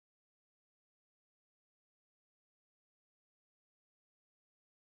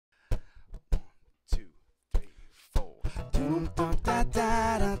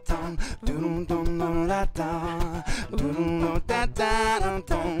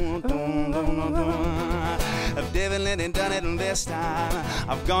I've definitely done it this time.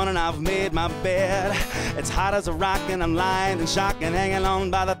 I've gone and I've made my bed. It's hot as a rock and I'm lying in shock and hanging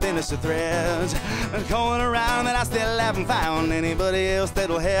on by the thinnest of threads. And going around and I still haven't found anybody else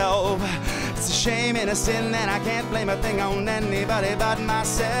that'll help. It's a shame and a sin and I can't blame a thing on anybody but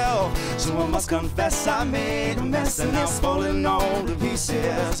myself. So I must confess I made a mess and I'm falling all to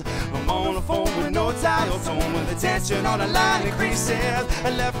pieces. I'm on the phone with no dial tone with the tension on the line increases. I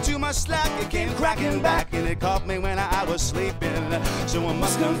left too much slack, it came cracking back and it caught me when I was sleeping. So I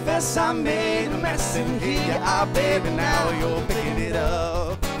must confess I made a mess and here you are, baby, now you're picking it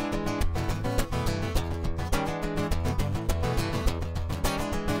up.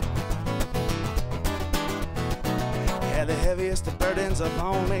 The heaviest of burdens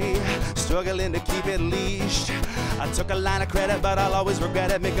upon me, struggling to keep it leashed. I took a line of credit, but I'll always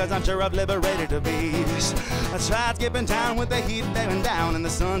regret it because I'm sure I've liberated the beast. I tried skipping town with the heat bearing down and the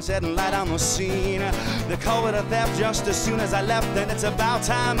sun setting light on the scene. They call it a theft just as soon as I left, and it's about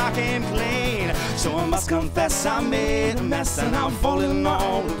time I came clean. So I must confess I made a mess and I'm falling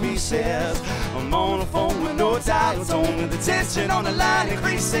all to pieces. I'm on the phone with no dial tone with the tension on the line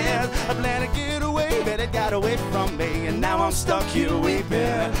increases. I plan to get away, but it got away from me. And now I'm stuck here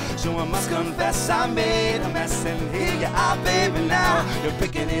weeping. So I must confess I made a mess and here you are, baby, now you're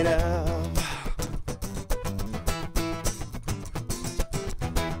picking it up.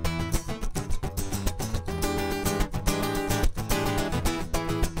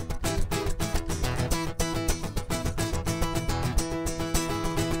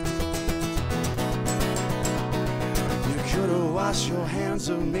 Wash your hands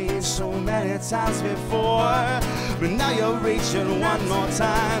of me so many times before, but now you're reaching one more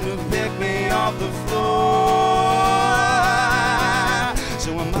time to pick me off the floor.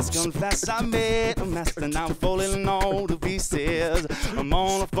 So I must confess I made a mess and I'm falling all to pieces. I'm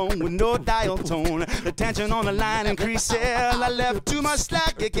on the phone with no dial tone, the tension on the line increases. I left too much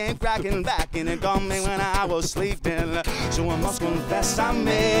slack, it came cracking back and it got me when I was sleeping. So I must confess I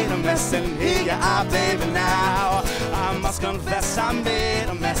made a mess and here you are, baby, now. I must confess I made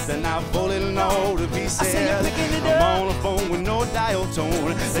a mess and I'm falling all to pieces. I'm on the phone with no dial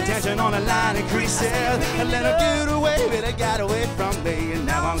tone, the tension on the line increases. I let her get away, but it got away from me. And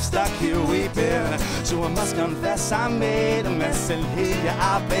now I'm stuck here weeping. So I must confess I made a mess and here you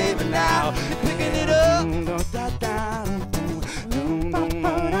are, baby, now you're picking it up.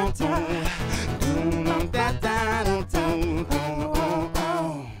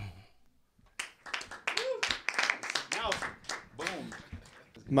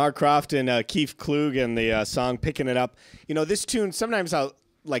 Mark Croft and Keefe Klug and the song Picking It Up. You know, this tune, sometimes I'll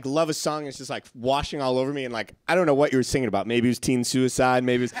like love a song and it's just like washing all over me and like I don't know what you were singing about. Maybe it was teen suicide,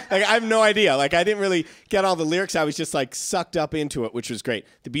 maybe it was like I have no idea. Like I didn't really get all the lyrics. I was just like sucked up into it, which was great.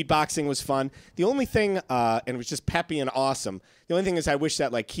 The beatboxing was fun. The only thing and it was just peppy and awesome. The only thing is I wish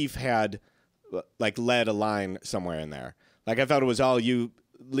that like Keefe had like led a line somewhere in there. Like I thought it was all you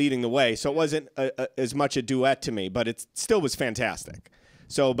leading the way. So it wasn't as much a duet to me, but it still was fantastic.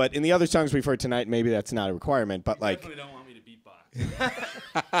 So, but in the other songs we've heard tonight, maybe that's not a requirement, but like definitely don't want me to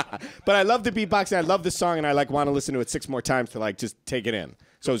beatbox. But I love the beatbox and I love the song and I like want to listen to it 6 more times to like just take it in.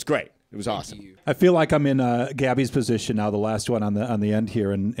 So it was great. It was awesome. I feel like I'm in Gabby's position now, the last one on the end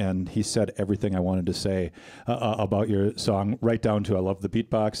here, and he said everything I wanted to say about your song, right down to I love the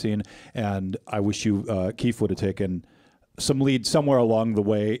beatboxing, and I wish you, Keefe, would have taken some lead somewhere along the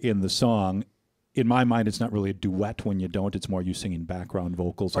way in the song. In my mind, it's not really a duet when you don't. It's more you singing background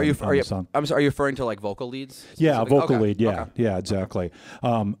vocals on the song. I'm sorry, are you referring to like vocal leads? Yeah, vocal lead. Yeah, okay. Yeah, exactly.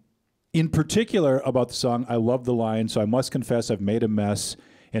 In particular about the song, I love the line, so I must confess I've made a mess,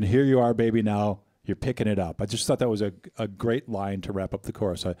 and here you are, baby, now you're picking it up. I just thought that was a great line to wrap up the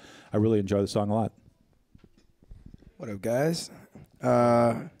chorus. I really enjoy the song a lot. What up, guys?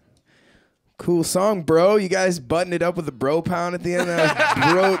 Cool song, bro. You guys buttoned it up with the bro pound at the end.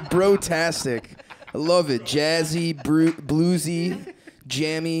 That was bro-tastic. I love it. Jazzy, bluesy,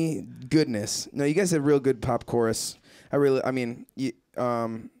 jammy goodness. No, you guys had a real good pop chorus. Yeah,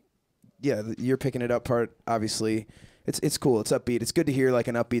 you're picking it up part, obviously. It's cool. It's upbeat. It's good to hear like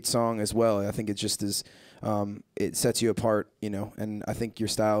an upbeat song as well. I think it just is, it sets you apart, you know, and I think your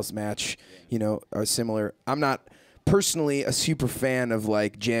styles match, you know, are similar. I'm not personally a super fan of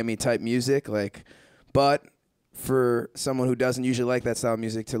like jammy type music, like, but for someone who doesn't usually like that style of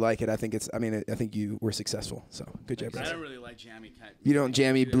music to like it, I think you were successful. So good job, I guys. don't really like jammy kind. You don't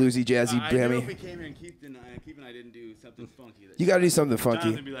jammy, bluesy, jazzy, I do jammy. if we came here and Keefe and I didn't do something funky. You got to do something funky.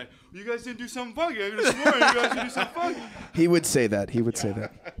 Jonathan would be like, you guys didn't do something funky. I could have sworn you guys did do something funky. He would say that. He would say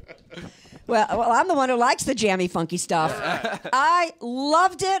that. Well, I'm the one who likes the jammy, funky stuff. I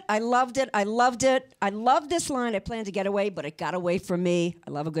loved it. I loved it. I loved it. I love this line. I planned to get away, but it got away from me.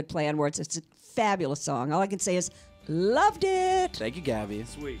 I love a good play on words. It's a fabulous song. All I can say is, loved it. Thank you, Gabby.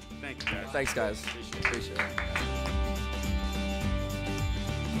 Sweet. Thanks, guys. Thanks, guys. Appreciate it.